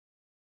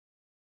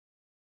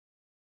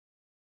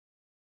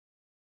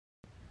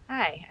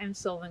Hi, I'm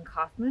Sylvan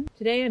Kaufman.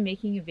 Today I'm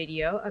making a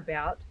video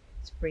about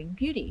spring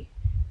beauty,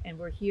 and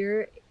we're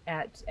here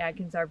at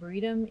Adkins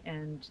Arboretum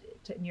and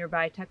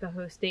nearby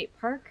Tuckahoe State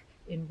Park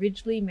in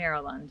Ridgely,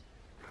 Maryland.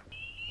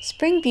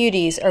 Spring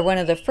beauties are one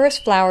of the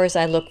first flowers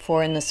I look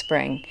for in the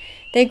spring.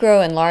 They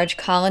grow in large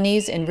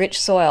colonies in rich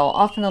soil,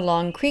 often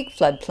along creek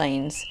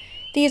floodplains.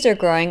 These are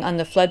growing on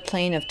the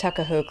floodplain of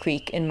Tuckahoe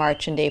Creek in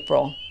March and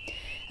April.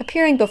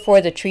 Appearing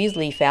before the trees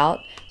leaf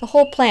out, the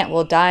whole plant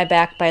will die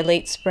back by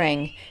late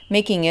spring,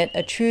 making it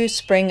a true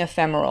spring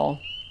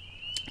ephemeral.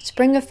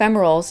 Spring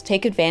ephemerals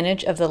take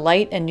advantage of the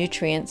light and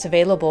nutrients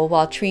available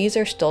while trees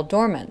are still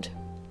dormant.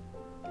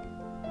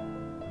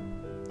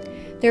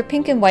 Their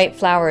pink and white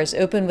flowers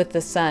open with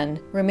the sun,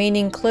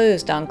 remaining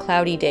closed on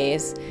cloudy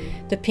days.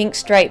 The pink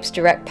stripes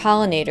direct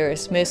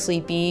pollinators,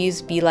 mostly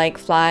bees, bee-like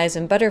flies,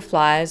 and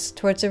butterflies,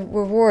 towards a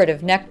reward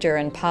of nectar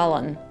and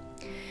pollen.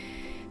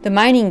 The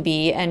mining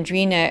bee,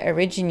 Andrena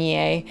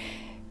eriginae,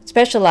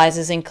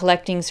 specializes in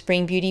collecting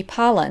spring beauty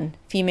pollen.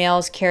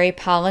 Females carry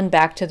pollen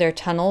back to their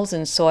tunnels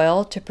and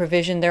soil to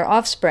provision their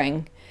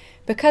offspring.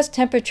 Because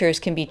temperatures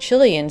can be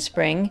chilly in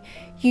spring,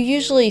 you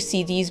usually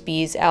see these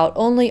bees out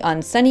only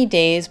on sunny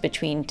days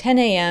between 10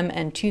 a.m.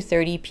 and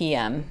 2:30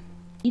 p.m.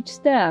 Each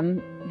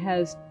stem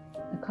has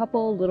a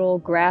couple little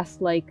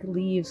grass-like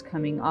leaves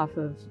coming off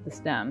of the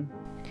stem.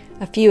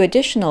 A few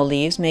additional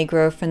leaves may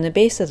grow from the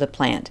base of the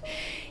plant.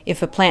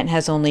 If a plant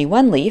has only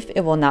one leaf,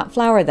 it will not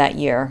flower that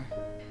year.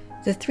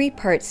 The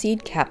three-part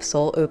seed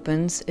capsule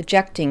opens,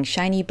 ejecting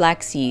shiny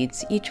black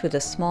seeds, each with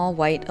a small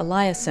white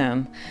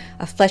elaiosome,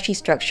 a fleshy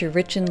structure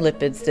rich in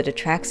lipids that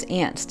attracts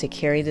ants to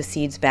carry the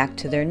seeds back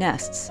to their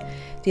nests.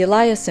 The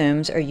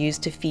elaiosomes are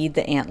used to feed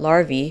the ant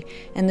larvae,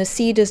 and the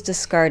seed is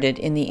discarded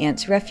in the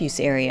ant's refuse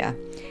area.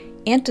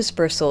 Ant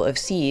dispersal of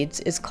seeds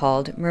is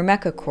called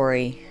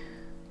myrmecochory.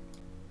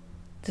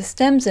 The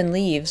stems and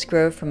leaves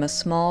grow from a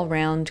small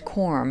round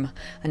corm,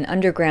 an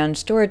underground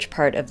storage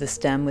part of the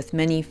stem with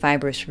many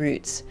fibrous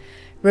roots.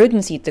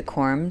 Rodents eat the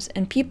corms,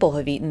 and people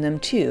have eaten them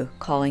too,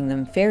 calling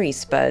them fairy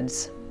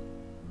spuds.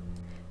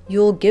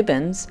 Yule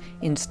Gibbons,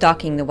 in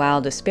Stalking the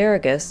Wild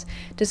Asparagus,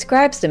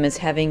 describes them as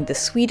having the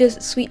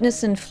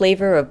sweetness and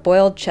flavor of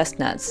boiled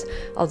chestnuts,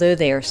 although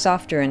they are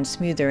softer and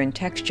smoother in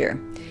texture.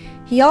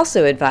 He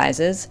also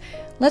advises,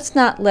 let's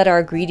not let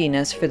our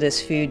greediness for this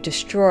food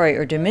destroy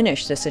or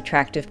diminish this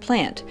attractive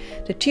plant.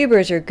 The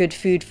tubers are good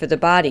food for the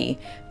body,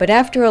 but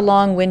after a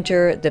long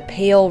winter, the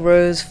pale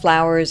rose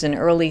flowers in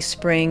early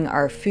spring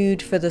are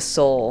food for the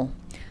soul.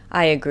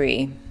 I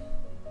agree.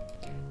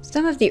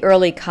 Some of the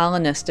early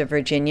colonists of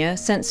Virginia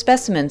sent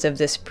specimens of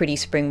this pretty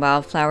spring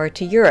wildflower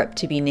to Europe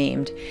to be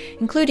named,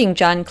 including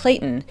John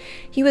Clayton.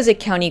 He was a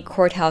county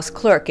courthouse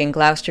clerk in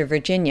Gloucester,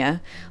 Virginia,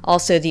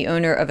 also the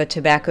owner of a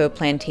tobacco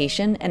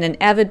plantation and an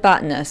avid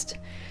botanist.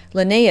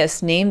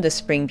 Linnaeus named the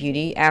spring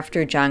beauty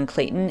after John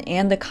Clayton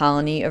and the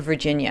colony of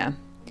Virginia.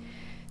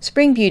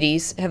 Spring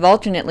beauties have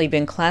alternately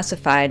been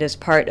classified as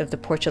part of the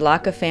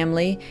Portulaca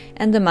family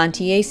and the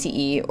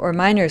Montiaceae, or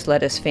miner's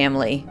lettuce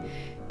family.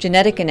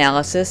 Genetic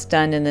analysis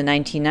done in the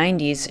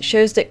 1990s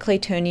shows that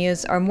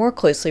Claytonias are more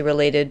closely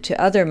related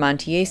to other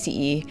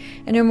Montiaceae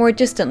and are more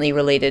distantly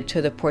related to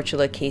the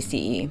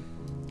Portulacaceae.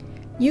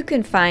 You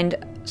can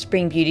find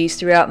spring beauties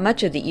throughout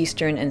much of the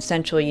eastern and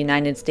central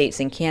United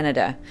States and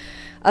Canada.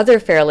 Other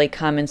fairly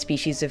common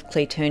species of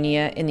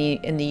Claytonia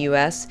in the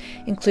U.S.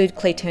 include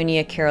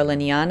Claytonia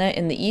caroliniana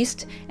in the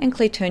east and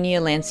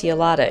Claytonia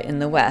lanceolata in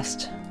the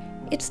west.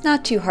 It's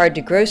not too hard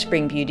to grow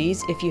spring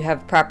beauties if you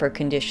have proper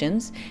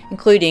conditions,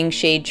 including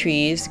shade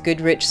trees, good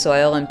rich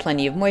soil, and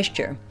plenty of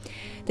moisture.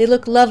 They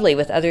look lovely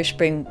with other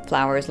spring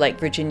flowers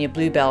like Virginia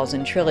bluebells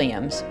and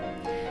trilliums.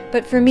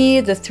 But for me,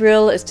 the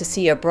thrill is to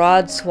see a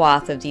broad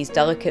swath of these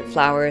delicate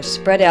flowers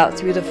spread out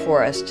through the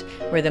forest,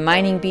 where the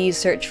mining bees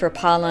search for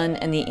pollen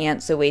and the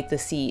ants await the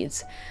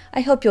seeds.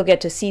 I hope you'll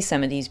get to see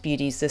some of these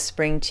beauties this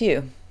spring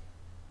too.